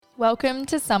Welcome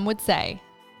to Some Would Say.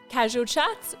 Casual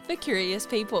chats for curious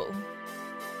people.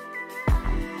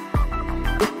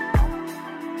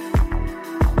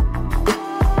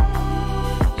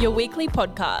 Your weekly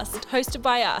podcast, hosted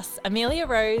by us, Amelia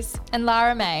Rose And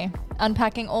Lara May,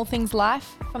 unpacking all things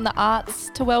life, from the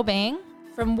arts to well-being,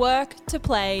 from work to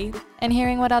play, and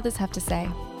hearing what others have to say.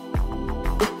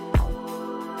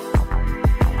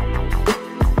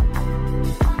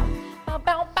 Bow,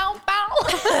 bow, bow, bow.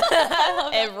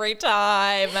 every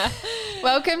time.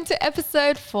 Welcome to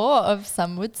episode 4 of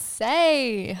Some Would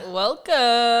Say.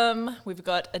 Welcome. We've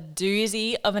got a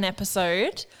doozy of an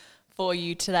episode for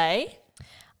you today.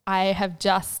 I have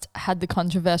just had the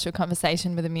controversial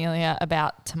conversation with Amelia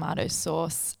about tomato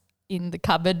sauce in the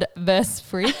cupboard versus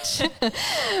fridge.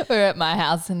 We're at my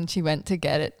house and she went to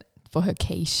get it for her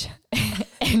quiche.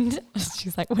 And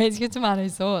she's like, "Where's your tomato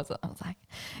sauce?" I was like,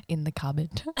 "In the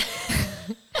cupboard."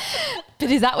 But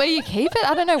is that where you keep it?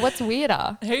 I don't know. What's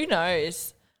weirder? Who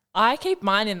knows? I keep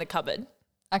mine in the cupboard.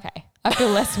 Okay. I feel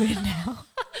less weird now.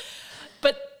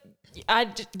 But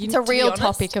It's a real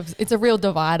topic it's a real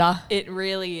divider. It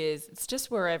really is. It's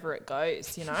just wherever it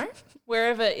goes, you know?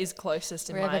 Wherever is closest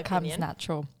in Wherever my it comes opinion.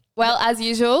 natural. Well, as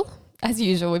usual,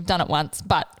 we've done it once,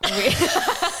 but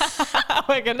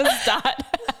we're going to start.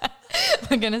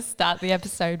 We're going to start the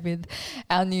episode with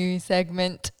our new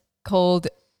segment called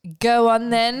Go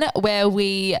On Then, where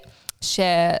we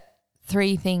share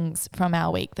 3 things from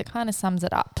our week that kind of sums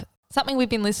it up. Something we've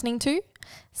been listening to,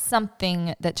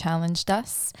 something that challenged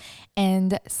us,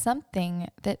 and something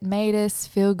that made us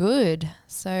feel good.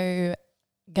 So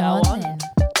go on then.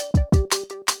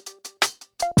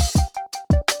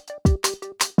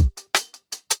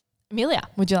 Amelia,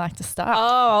 would you like to start?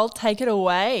 Oh, I'll take it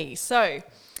away. So,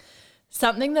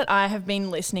 something that I have been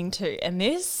listening to, and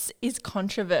this is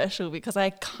controversial because I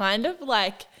kind of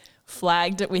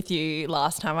flagged it with you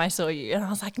last time I saw you, and I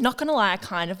was like, not gonna lie, I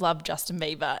kind of love Justin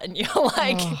Bieber, and you're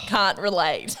like, can't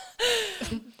relate.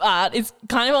 But it's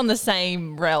kind of on the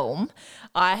same realm.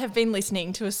 I have been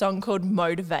listening to a song called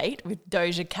Motivate with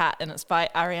Doja Cat, and it's by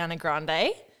Ariana Grande.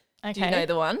 Okay. Do you know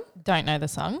the one? Don't know the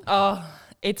song. Oh,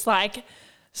 it's like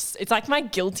my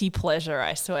guilty pleasure,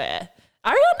 I swear.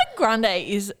 Ariana Grande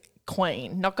is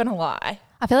queen, not gonna lie.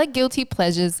 I feel like guilty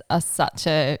pleasures are such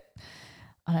a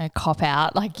cop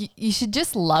out. Like you should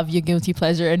just love your guilty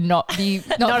pleasure and not feel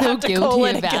have to call guilty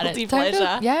it a about guilty it.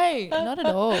 pleasure. Yay, not at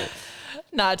all.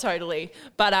 No, totally.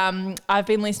 But I've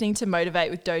been listening to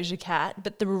Motivate with Doja Cat,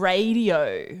 but the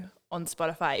radio on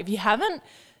Spotify, if you haven't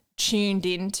tuned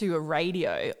into a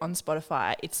radio on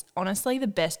Spotify, it's honestly the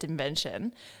best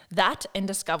invention. That and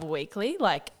Discover Weekly,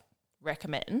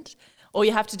 recommend. All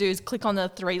you have to do is click on the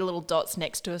 3 little dots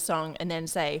next to a song and then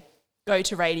say, go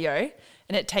to radio,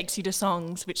 and it takes you to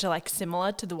songs which are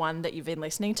similar to the one that you've been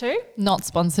listening to. Not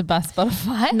sponsored by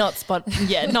Spotify.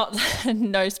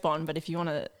 No spawn, but if you want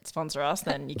to sponsor us,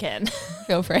 then you can.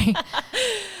 Feel free.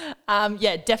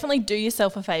 Definitely do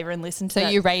yourself a favor and listen to that. So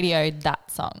you radioed that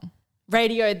song.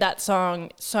 Radioed that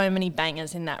song, so many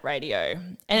bangers in that radio.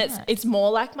 And it's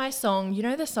more like my song, you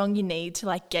know, the song you need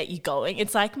to get you going.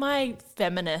 It's like my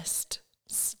feminist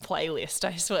playlist,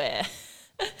 I swear.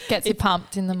 Gets you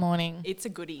pumped in the morning. It's a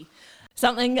goodie.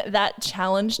 Something that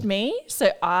challenged me.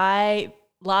 So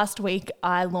last week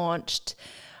I launched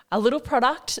a little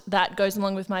product that goes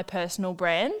along with my personal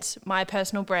brand. My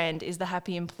personal brand is The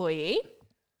Happy Employee.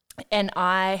 And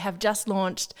I have just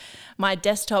launched my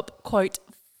desktop quote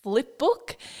flip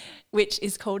book, which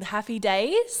is called Happy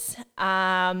Days.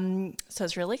 So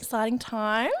it's really exciting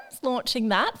times launching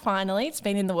that finally. It's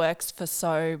been in the works for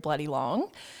so bloody long.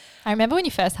 I remember when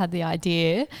you first had the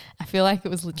idea, I feel like it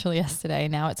was literally yesterday.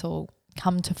 Now it's all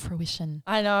come to fruition.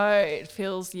 I know, it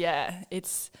feels,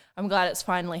 I'm glad it's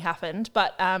finally happened.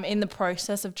 But in the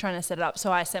process of trying to set it up,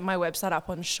 so I set my website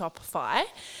up on Shopify,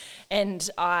 and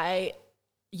I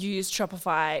used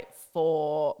Shopify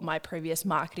for my previous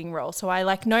marketing role. So I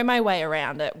know my way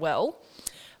around it well.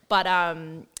 But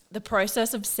the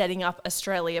process of setting up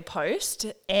Australia Post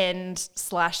and /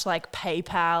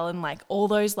 PayPal and all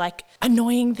those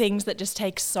annoying things that just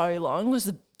take so long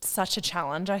was such a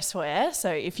challenge, I swear. So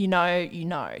if you know, you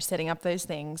know, setting up those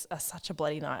things are such a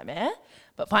bloody nightmare.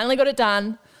 But finally got it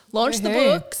done, launched the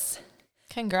books.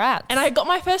 Congrats. And I got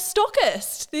my first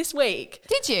stockist this week.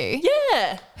 Did you?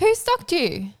 Yeah. Who stocked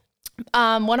you?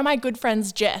 One of my good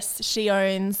friends, Jess, she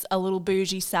owns a little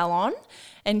bougie salon,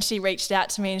 and she reached out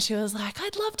to me and she was like,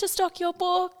 "I'd love to stock your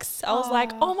books." I was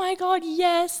like, "Oh my God,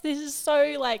 yes, this is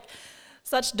so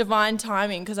such divine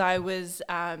timing," because I was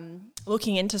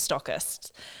looking into stockists.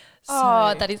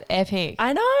 So, that is epic.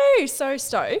 I know, so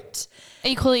stoked.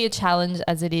 Equally a challenge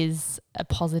as it is a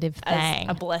positive as thing.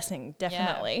 a blessing,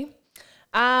 definitely.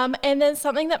 And then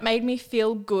something that made me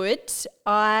feel good,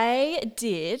 I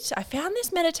found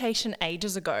this meditation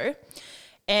ages ago,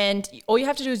 and all you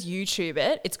have to do is YouTube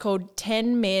it. It's called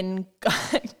 10 Men,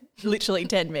 literally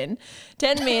 10 Men,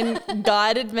 10 Men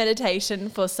Guided Meditation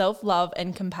for Self-Love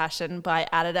and Compassion by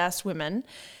Adidas Women.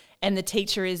 And the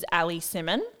teacher is Ali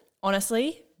Simon.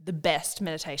 Honestly, the best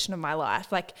meditation of my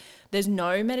life. Like, there's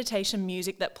no meditation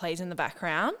music that plays in the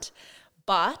background,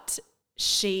 but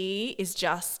she is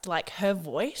just like, her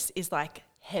voice is like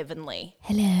heavenly.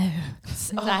 Hello. Is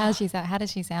that how she sound? How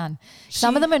does she sound?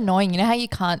 Some of them are annoying. You know how you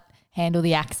can't handle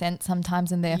the accent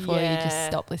sometimes, and therefore you just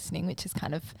stop listening, which is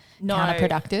kind of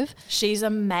counterproductive. She's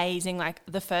amazing. Like,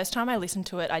 the first time I listened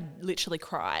to it, I literally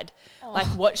cried. Like,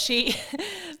 what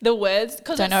the words.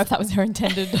 Don't know if that was her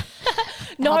intended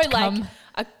no, outcome.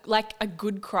 like a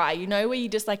good cry, you know, where you're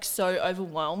just like so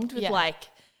overwhelmed with like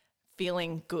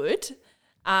feeling good.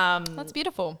 That's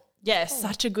beautiful. Yeah,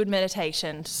 such a good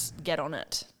meditation. Just get on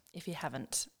it if you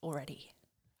haven't already.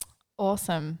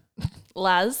 Awesome.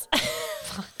 Laz.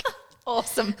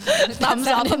 Awesome. Thumbs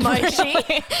up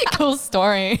emoji. Cool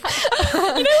story. You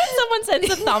know when someone sends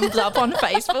a thumbs up on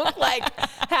Facebook? Like,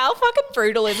 how fucking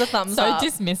brutal is a thumbs So up?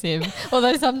 dismissive.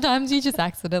 Although sometimes you just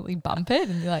accidentally bump it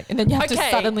and you're like, and then you have to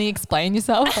suddenly explain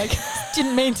yourself. Like,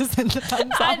 didn't mean to send the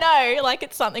thumbs up. I know, like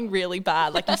it's something really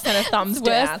bad. Like you sent a thumbs It's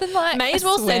down. worse than like, May as I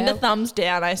well send a swear. thumbs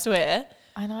down, I swear.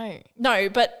 I know. No,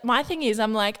 but my thing is,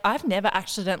 I'm like, I've never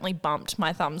accidentally bumped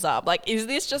my thumbs up. Like, is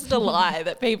this just a lie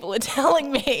that people are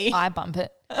telling me? I bump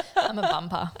it. I'm a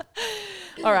bumper.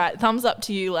 All right, thumbs up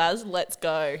to you, Laz. Let's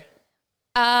go.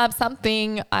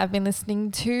 Something I've been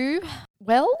listening to.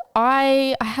 Well,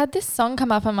 I had this song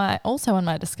come up on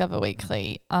my Discover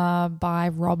Weekly by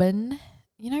Robin.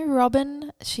 You know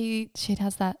Robin? She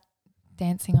has that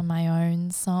Dancing on My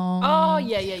Own song. Oh,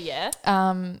 yeah.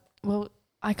 Well,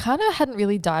 I kind of hadn't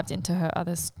really dived into her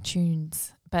other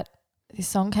tunes, but this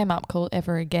song came up called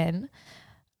Ever Again.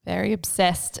 Very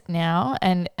obsessed now.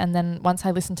 And then once I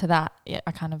listened to that,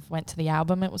 I kind of went to the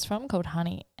album it was from called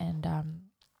Honey, and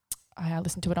I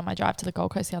listened to it on my drive to the Gold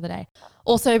Coast the other day.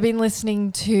 Also been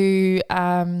listening to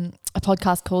a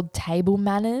podcast called Table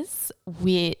Manners,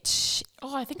 which...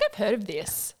 Oh, I think I've heard of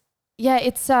this. Yeah,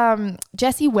 it's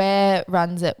Jessie Ware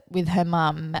runs it with her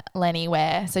mum, Lenny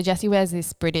Ware. So Jessie Ware's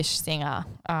this British singer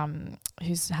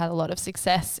who's had a lot of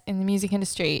success in the music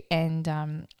industry,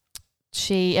 and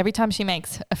she every time she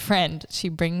makes a friend, she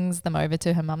brings them over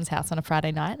to her mum's house on a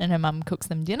Friday night, and her mum cooks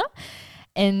them dinner.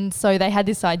 And so they had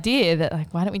this idea that,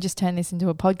 like, why don't we just turn this into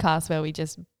a podcast where we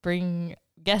just bring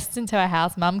guests into our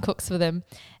house, mum cooks for them,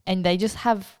 and they just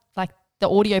have like the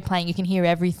audio playing. You can hear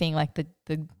everything, like the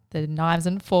knives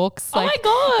and forks. Like,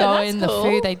 oh my God, go that's in cool. the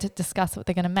food. They discuss what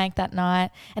they're going to make that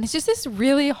night. And it's just this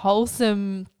really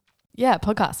wholesome,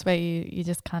 podcast where you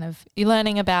just kind of, you're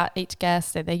learning about each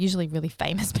guest. They're usually really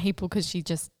famous people because she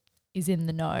just is in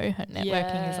the know. Her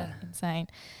networking is like insane.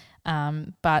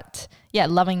 But yeah,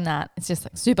 loving that. It's just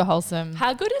like super wholesome.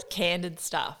 How good is candid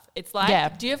stuff? It's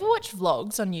like, do you ever watch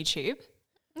vlogs on YouTube?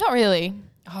 Not really.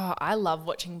 Oh, I love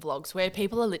watching vlogs where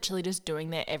people are literally just doing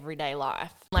their everyday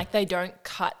life. Like, they don't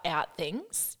cut out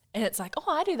things. And it's like, oh,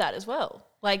 I do that as well.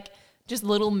 Like, just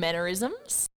little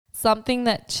mannerisms. Something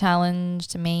that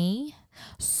challenged me.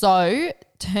 So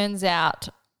turns out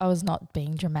I was not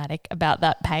being dramatic about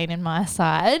that pain in my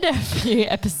side a few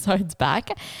episodes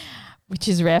back, which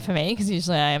is rare for me because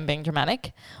usually I am being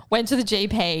dramatic. Went to the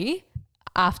GP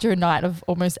after a night of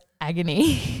almost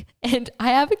agony and I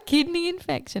have a kidney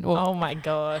infection. Oh my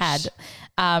gosh.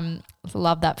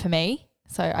 Love that for me.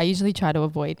 So I usually try to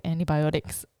avoid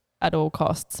antibiotics at all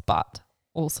costs, but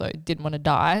also didn't want to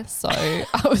die. So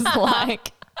I was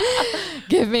like,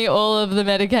 give me all of the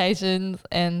medications.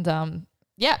 And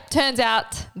turns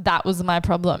out that was my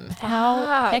problem.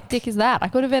 How hectic is that? I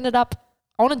could have ended up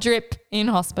on a drip in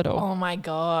hospital. Oh my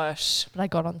gosh. But I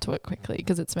got onto it quickly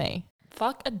because it's me.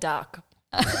 Fuck a duck.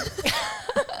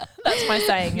 That's my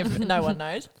saying if no one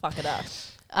knows. Fuck a duck.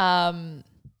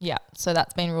 So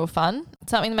that's been real fun.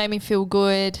 Something that made me feel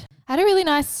good. I had a really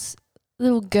nice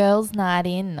little girls' night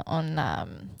in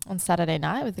on Saturday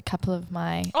night with a couple of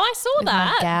my I saw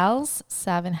that. my gals,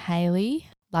 Sav and Hayley.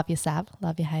 Love you, Sav.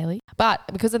 Love you, Hayley. But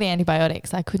because of the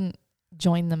antibiotics, I couldn't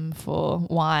join them for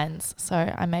wines. So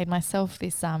I made myself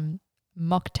this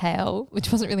mocktail,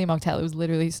 which wasn't really a mocktail. It was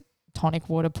literally tonic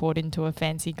water poured into a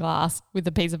fancy glass with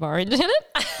a piece of orange in it.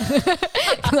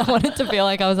 Because I wanted to feel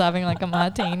like I was having like a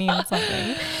martini or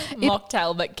something.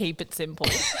 Mocktail, but keep it simple.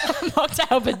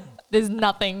 Mocktail, but there's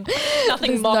nothing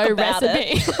there's mock no about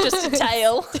recipe. Just a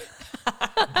tail.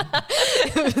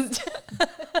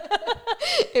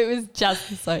 It was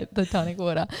just the tonic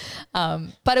water.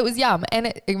 But it was yum. And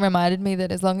it reminded me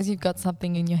that as long as you've got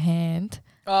something in your hand,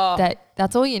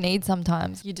 that's all you need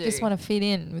sometimes. You do. Just want to fit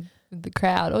in with the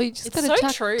crowd. Or you just got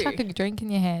to chuck a drink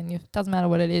in your hand. It doesn't matter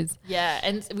what it is. Yeah.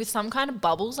 And with some kind of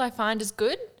bubbles I find is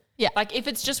good. Yeah. Like if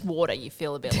it's just water, you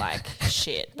feel a bit like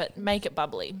shit, but make it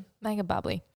bubbly. Make it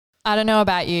bubbly. I don't know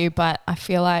about you, but I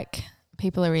feel like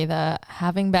people are either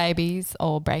having babies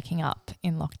or breaking up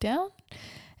in lockdown.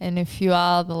 And if you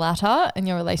are the latter and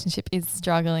your relationship is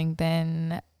struggling,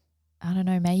 then I don't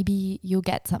know, maybe you'll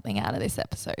get something out of this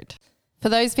episode. For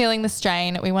those feeling the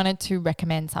strain, we wanted to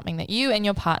recommend something that you and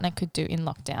your partner could do in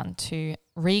lockdown to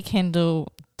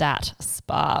rekindle that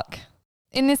spark.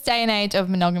 In this day and age of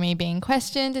monogamy being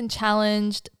questioned and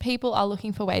challenged, people are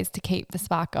looking for ways to keep the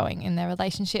spark going in their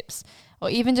relationships, or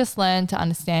even just learn to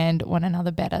understand one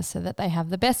another better so that they have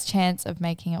the best chance of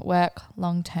making it work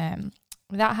long term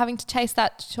without having to chase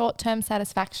that short-term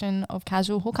satisfaction of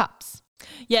casual hookups.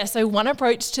 Yeah, so one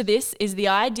approach to this is the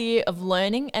idea of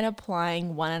learning and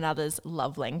applying one another's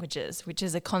love languages, which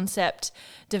is a concept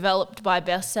developed by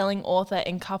best-selling author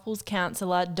and couples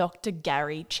counsellor Dr.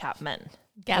 Gary Chapman.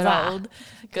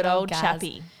 Good old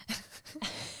Chappy.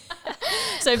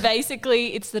 So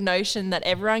basically, it's the notion that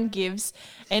everyone gives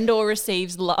and or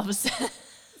receives loves.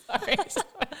 Sorry.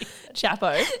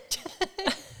 Chapo.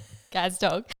 Gaz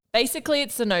dog. Basically,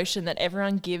 it's the notion that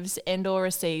everyone gives and or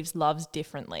receives loves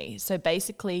differently. So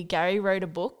basically, Gary wrote a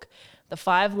book, The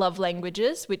 5 Love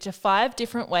Languages, which are 5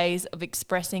 different ways of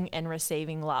expressing and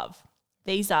receiving love.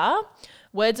 These are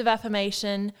words of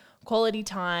affirmation, quality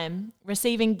time,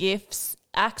 receiving gifts,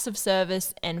 acts of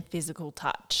service, and physical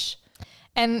touch.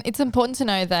 And it's important to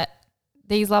know that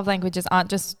these love languages aren't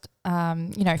just,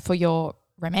 for your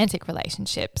romantic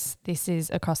relationships. This is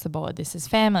across the board. This is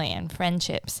family and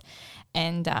friendships.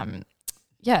 And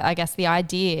I guess the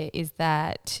idea is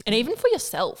that... And even for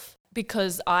yourself,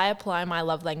 because I apply my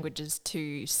love languages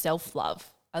to self-love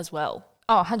as well.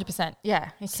 Oh, 100%.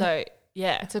 Yeah.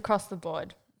 It's across the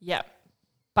board. Yeah.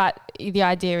 But the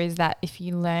idea is that if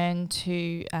you learn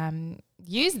to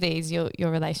use these, your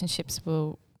relationships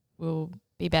will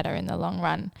be better in the long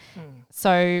run.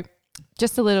 So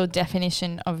just a little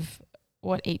definition of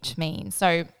what each means.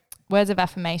 So words of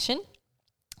affirmation.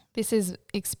 This is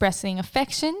expressing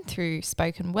affection through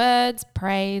spoken words,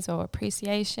 praise or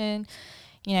appreciation.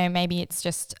 Maybe it's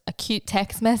just a cute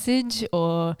text message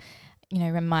or,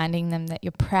 reminding them that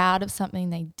you're proud of something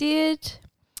they did.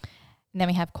 And then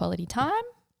we have quality time,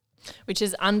 which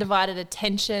is undivided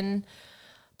attention,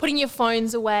 putting your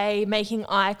phones away, making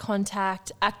eye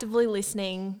contact, actively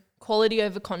listening, quality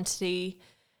over quantity,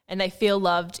 and they feel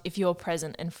loved if you're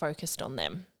present and focused on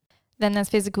them. Then there's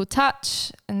physical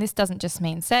touch, and this doesn't just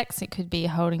mean sex. It could be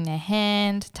holding their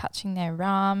hand, touching their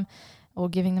arm, or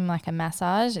giving them like a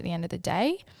massage at the end of the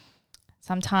day.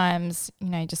 Sometimes,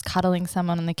 just cuddling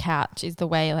someone on the couch is the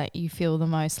way like you feel the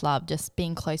most love, just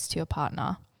being close to your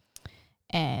partner.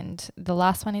 And the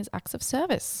last one is acts of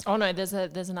service. Oh no, there's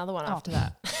another one after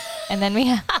that. And then we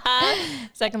have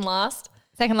second last,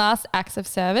 acts of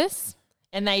service.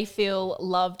 And they feel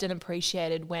loved and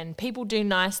appreciated when people do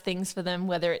nice things for them,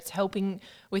 whether it's helping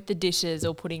with the dishes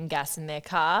or putting gas in their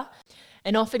car,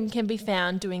 and often can be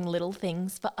found doing little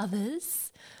things for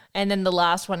others. And then the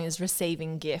last one is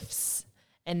receiving gifts.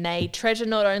 And they treasure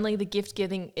not only the gift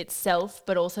giving itself,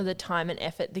 but also the time and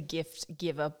effort the gift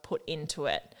giver put into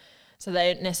it. So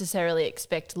they don't necessarily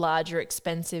expect large or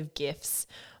expensive gifts,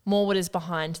 more what is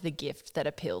behind the gift that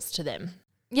appeals to them.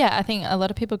 Yeah, I think a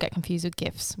lot of people get confused with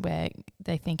gifts where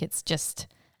they think it's just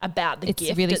about the gift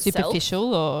it's really itself.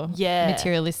 Superficial or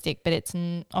materialistic, but it's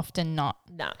often not.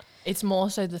 No, it's more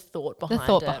so the thought behind it. The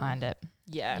thought behind it.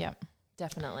 Yeah,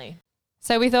 definitely.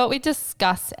 So we thought we'd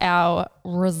discuss our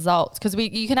results because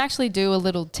you can actually do a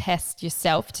little test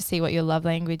yourself to see what your love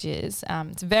language is.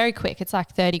 It's very quick. It's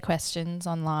like 30 questions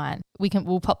online.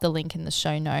 We'll pop the link in the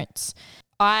show notes.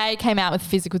 I came out with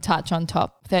physical touch on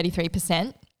top,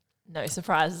 33%. No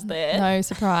surprises there. No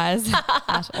surprise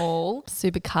at all.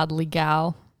 Super cuddly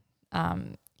gal.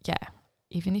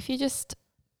 Even if you just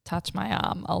touch my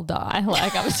arm, I'll die.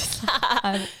 Like I was just,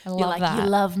 I love that. You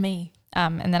love me.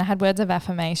 And then I had words of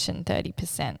affirmation,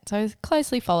 30%. So it was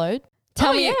closely followed.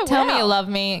 Tell me you love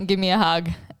me and give me a hug.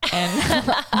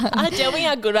 And tell me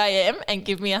how good I am and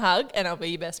give me a hug and I'll be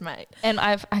your best mate. And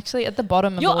I've actually at the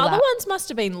bottom of your all other that, ones must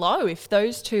have been low if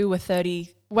those two were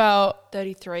 30. Well,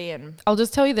 33 and... I'll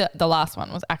just tell you that the last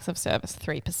one was acts of service,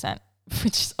 3%,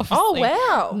 which is obviously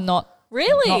not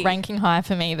ranking high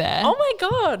for me there. Oh my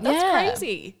God, that's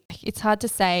crazy. It's hard to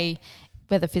say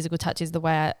whether physical touch is the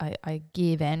way I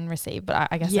give and receive, but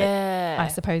I guess I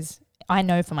suppose I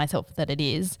know for myself that it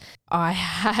is. I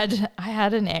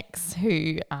had an ex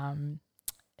who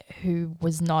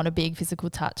was not a big physical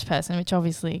touch person, which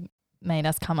obviously made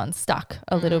us come unstuck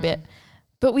a little bit.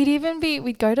 But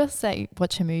we'd go to say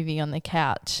watch a movie on the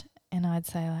couch, and I'd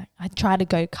say like I'd try to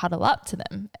go cuddle up to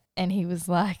them, and he was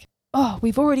like, "Oh,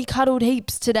 we've already cuddled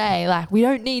heaps today. Like we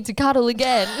don't need to cuddle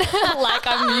again." Like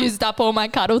I've used up all my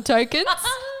cuddle tokens.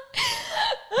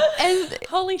 And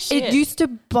holy shit. it used to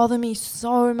bother me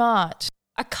so much.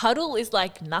 A cuddle is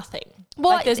like nothing.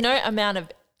 Well, like there's no amount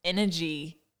of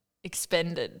energy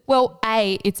expended. Well,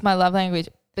 A, it's my love language,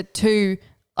 but two,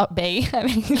 B, I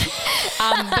mean,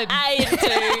 but A and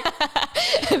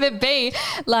two. but B,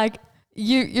 like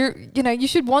you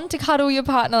should want to cuddle your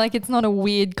partner. Like it's not a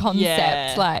weird concept.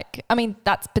 Yeah. Like, I mean,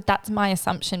 that's my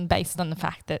assumption based on the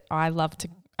fact that I love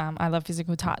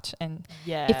physical touch, and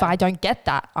if I don't get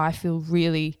that, I feel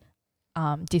really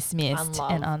dismissed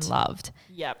and unloved.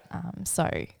 Yep. So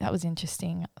that was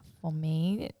interesting for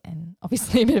me, and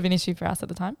obviously a bit of an issue for us at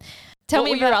the time. What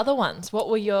were your other ones? What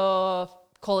were your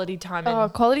quality time?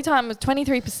 Quality time was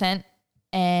 23%,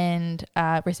 and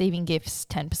receiving gifts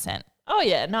 10%. Oh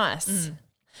yeah, nice.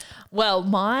 Well,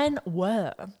 mine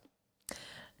were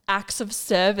acts of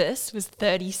service was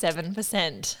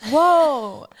 37%.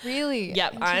 Whoa, really?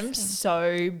 Yep, I'm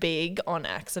so big on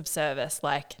acts of service.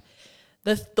 Like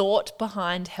the thought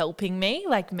behind helping me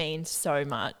like means so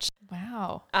much.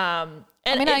 Wow. And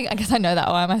I mean, I guess I know that.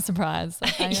 Why am I surprised?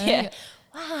 Like, yeah.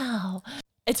 Wow.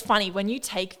 It's funny when you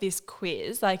take this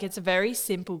quiz, like it's a very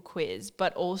simple quiz,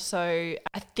 but also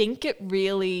I think it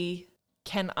really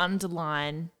can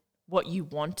underline what you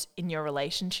want in your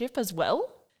relationship as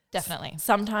well. Definitely.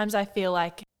 Sometimes I feel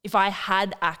like if I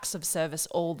had acts of service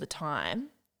all the time,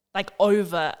 like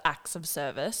over acts of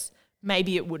service,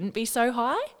 maybe it wouldn't be so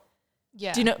high.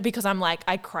 Yeah. Do you know? Because I'm like,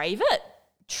 I crave it.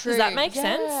 True. Does that make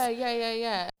sense?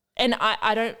 Yeah. And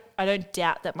I don't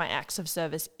doubt that my acts of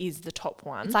service is the top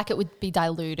one. It's like it would be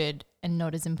diluted and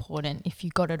not as important if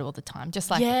you got it all the time.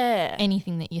 Just like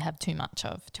anything that you have too much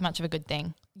of a good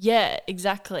thing. Yeah,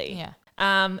 exactly. Yeah.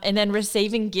 And then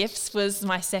receiving gifts was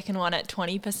my second one at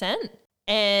 20%.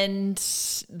 And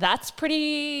that's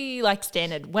pretty like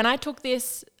standard. When I took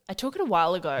this, I took it a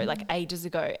while ago, like ages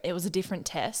ago. It was a different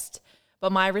test,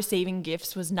 but my receiving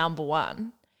gifts was number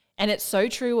one. And it's so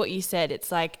true what you said.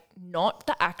 It's like not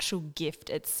the actual gift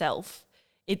itself.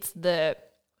 It's the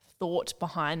thought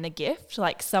behind the gift.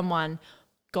 Like someone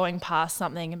going past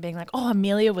something and being like, oh,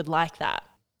 Amelia would like that.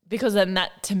 Because then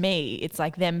that, to me, it's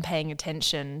like them paying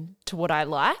attention to what I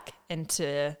like and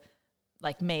to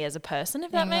like me as a person,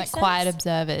 if that makes sense. Quiet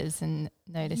observers and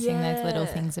noticing those little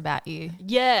things about you.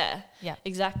 Yeah. Yeah.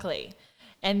 Exactly.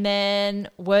 And then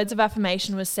words of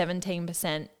affirmation was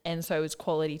 17%, and so was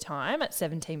quality time at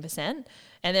 17%.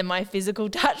 And then my physical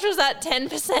touch was at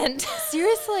 10%.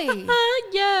 Seriously?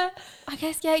 Yeah. I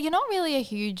guess, you're not really a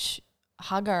huge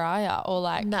hugger, are you? Or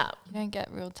like, No. you don't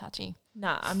get real touchy.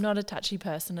 No, I'm not a touchy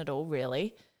person at all,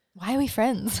 really. Why are we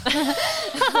friends?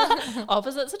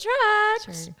 Opposites attract.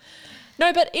 True.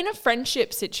 No, but in a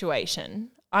friendship situation,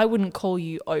 I wouldn't call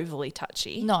you overly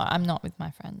touchy. No, I'm not with my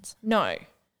friends. No.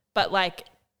 But like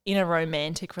in a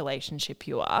romantic relationship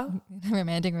you are.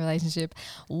 Romantic relationship.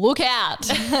 Look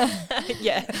out.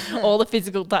 Yeah. All the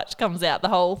physical touch comes out, the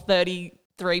whole 33%.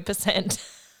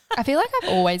 I feel like I've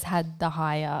always had the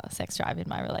higher sex drive in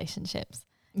my relationships.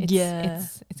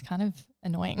 It's kind of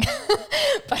annoying.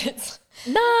 But it's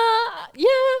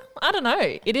I don't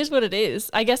know. It is what it is.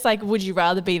 I guess like would you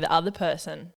rather be the other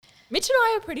person? Mitch and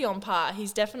I are pretty on par.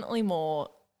 He's definitely more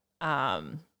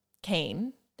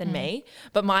keen than me.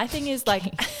 But my thing is like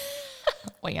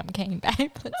I'm keen,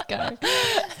 babe. Let's go.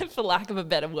 For lack of a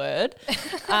better word.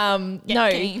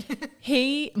 Keen.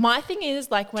 My thing is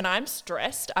like when I'm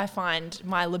stressed, I find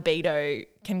my libido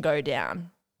can go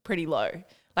down pretty low.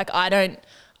 Like I don't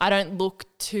look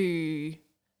to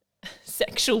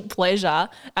sexual pleasure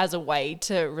as a way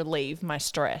to relieve my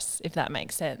stress, if that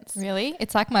makes sense. Really?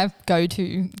 It's like my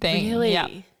go-to thing. Really?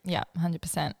 Yeah,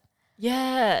 100%.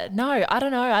 Yeah. No, I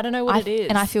don't know. I don't know what it is.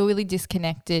 And I feel really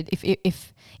disconnected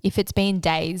if it's been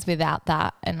days without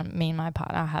that and me and my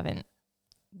partner haven't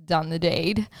done the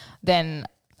deed, then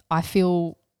I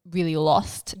feel really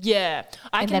lost. Yeah.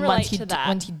 I can relate to that.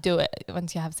 Once you do it,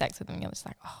 once you have sex with them, you're just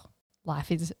like, oh,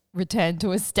 life is returned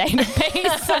to a state of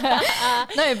peace.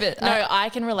 I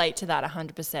can relate to that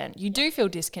 100%. You do feel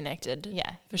disconnected.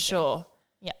 Yeah. For sure.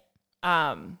 Yeah.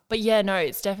 But yeah, no,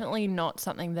 it's definitely not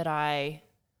something that I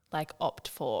like opt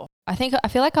for. I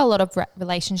feel like a lot of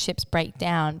relationships break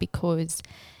down because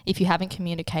if you haven't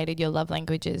communicated your love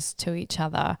languages to each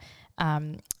other,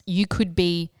 you could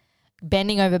be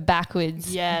bending over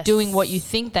backwards, Yes. doing what you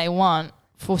think they want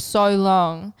for so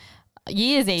long,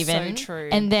 years even. So true.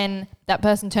 And then that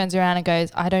person turns around and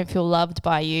goes, I don't feel loved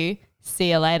by you.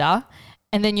 See you later.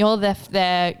 And then you're left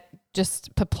there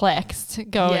just perplexed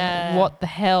going, Yeah. what the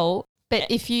hell? But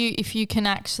if you can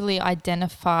actually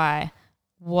identify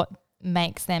what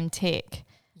makes them tick,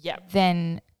 Yep.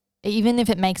 then even if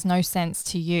it makes no sense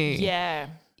to you, Yeah.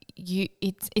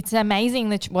 it's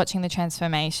amazing watching the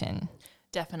transformation.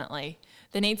 Definitely.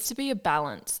 There needs to be a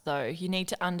balance though. You need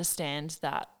to understand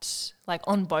that, like,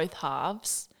 on both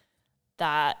halves,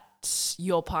 that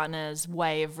your partner's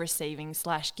way of receiving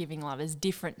 / giving love is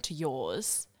different to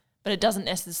yours, but it doesn't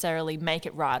necessarily make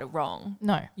it right or wrong.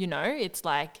 No. You know, it's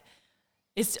like,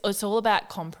 it's all about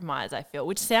compromise, I feel,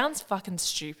 which sounds fucking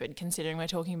stupid considering we're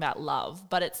talking about love,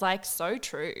 but it's like so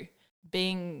true.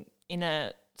 Being in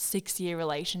a 6-year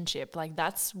relationship, like,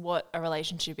 that's what a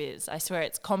relationship is. I swear,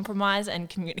 it's compromise and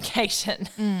communication.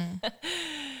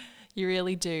 You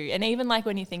really do. And even like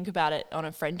when you think about it on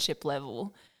a friendship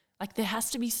level, like, there has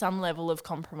to be some level of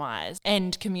compromise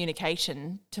and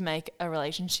communication to make a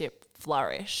relationship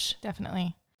flourish.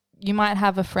 Definitely. You might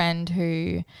have a friend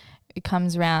who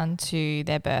comes around to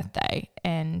their birthday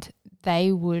and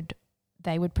they would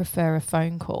prefer a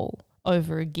phone call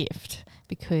over a gift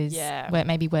because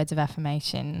maybe words of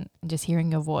affirmation and just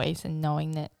hearing your voice and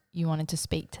knowing that you wanted to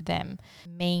speak to them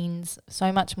means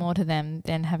so much more to them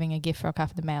than having a gift rock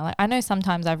after the mail. Like, I know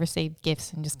sometimes I've received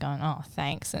gifts and just going, oh,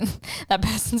 thanks. And that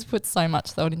person's put so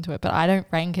much thought into it, but I don't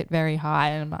rank it very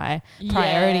high on my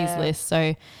priorities list.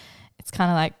 So it's kind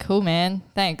of like, cool, man,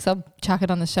 thanks. I'll chuck it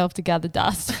on the shelf to gather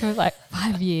dust for like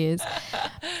 5 years.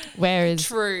 Whereas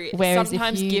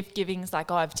Sometimes gift giving is like,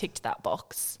 oh, I've ticked that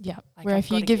box. Yeah. Like, where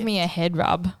if you give me a head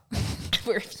rub.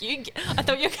 Where if you, I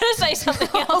thought you were going to say something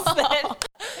else then.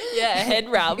 Yeah, a head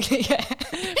rub. Yeah.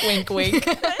 Wink, wink.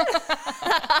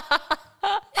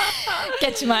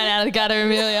 Get your mind out of the gutter,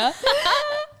 Amelia.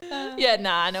 Yeah,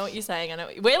 nah, I know what you're saying.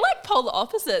 We're like polar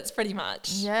opposites pretty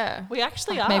much. Yeah. We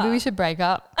actually are. Maybe we should break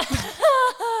up.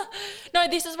 No,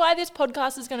 this is why this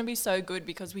podcast is going to be so good,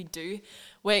 because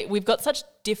we've got such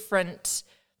different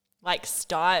like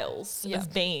styles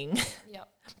of being,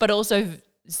 but also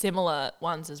similar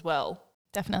ones as well.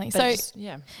 Definitely. But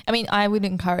so, I mean, I would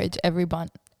encourage everyone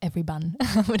I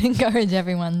would encourage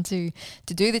everyone to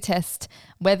do the test,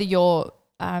 whether you're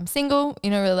single,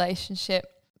 in a relationship,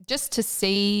 just to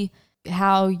see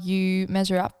how you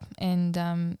measure up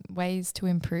and ways to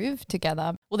improve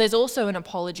together. Well, there's also an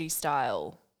apology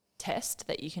style test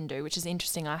that you can do, which is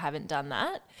interesting. I haven't done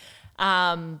that.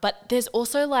 But there's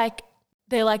also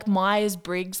they're like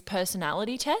Myers-Briggs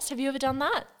personality test. Have you ever done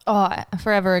that? Oh,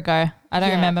 forever ago. I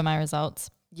don't remember my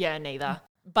results. Yeah, neither.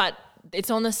 But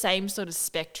it's on the same sort of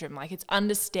spectrum. Like, it's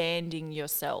understanding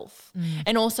yourself.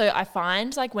 And also I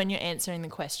find like when you're answering the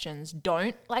questions,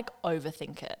 don't like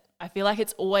overthink it. I feel like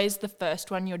it's always the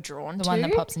first one you're drawn to. The one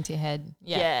that pops into your head.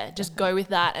 Yeah, just go with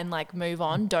that and like move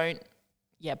on. Don't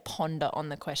ponder on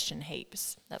the question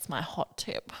heaps. That's my hot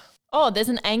tip. Oh, there's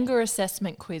an anger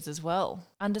assessment quiz as well.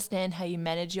 Understand how you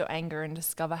manage your anger and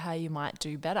discover how you might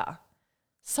do better.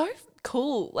 So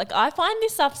cool. Like, I find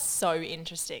this stuff so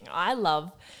interesting. I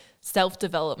love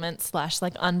self-development /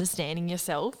 like understanding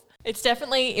yourself. It's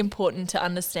definitely important to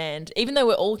understand, even though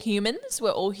we're all humans,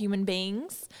 we're all human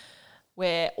beings,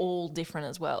 we're all different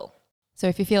as well. So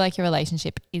if you feel like your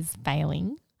relationship is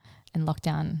failing and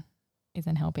lockdown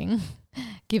isn't helping,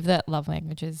 give that love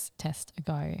languages test a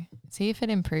go. See if it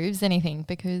improves anything,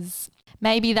 because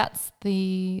maybe that's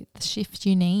the shift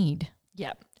you need.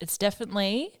 Yeah, it's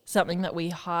definitely something that we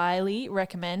highly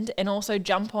recommend, and also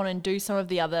jump on and do some of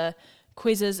the other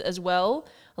quizzes as well.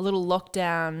 A little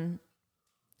lockdown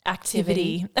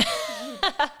activity.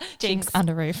 Jinx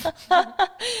under roof.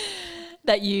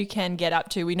 That you can get up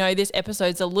to. We know this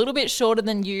episode's a little bit shorter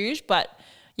than usual, but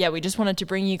yeah, we just wanted to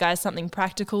bring you guys something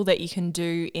practical that you can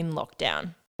do in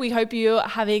lockdown. We hope you're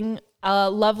having a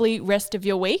lovely rest of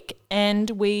your week, and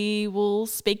we will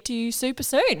speak to you super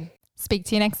soon. Speak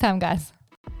to you next time, guys.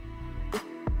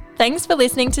 Thanks for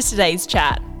listening to today's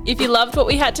chat. If you loved what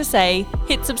we had to say,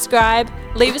 hit subscribe,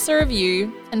 leave us a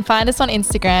review, and find us on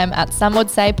Instagram at Some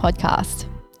Would Say Podcast.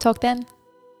 Talk then.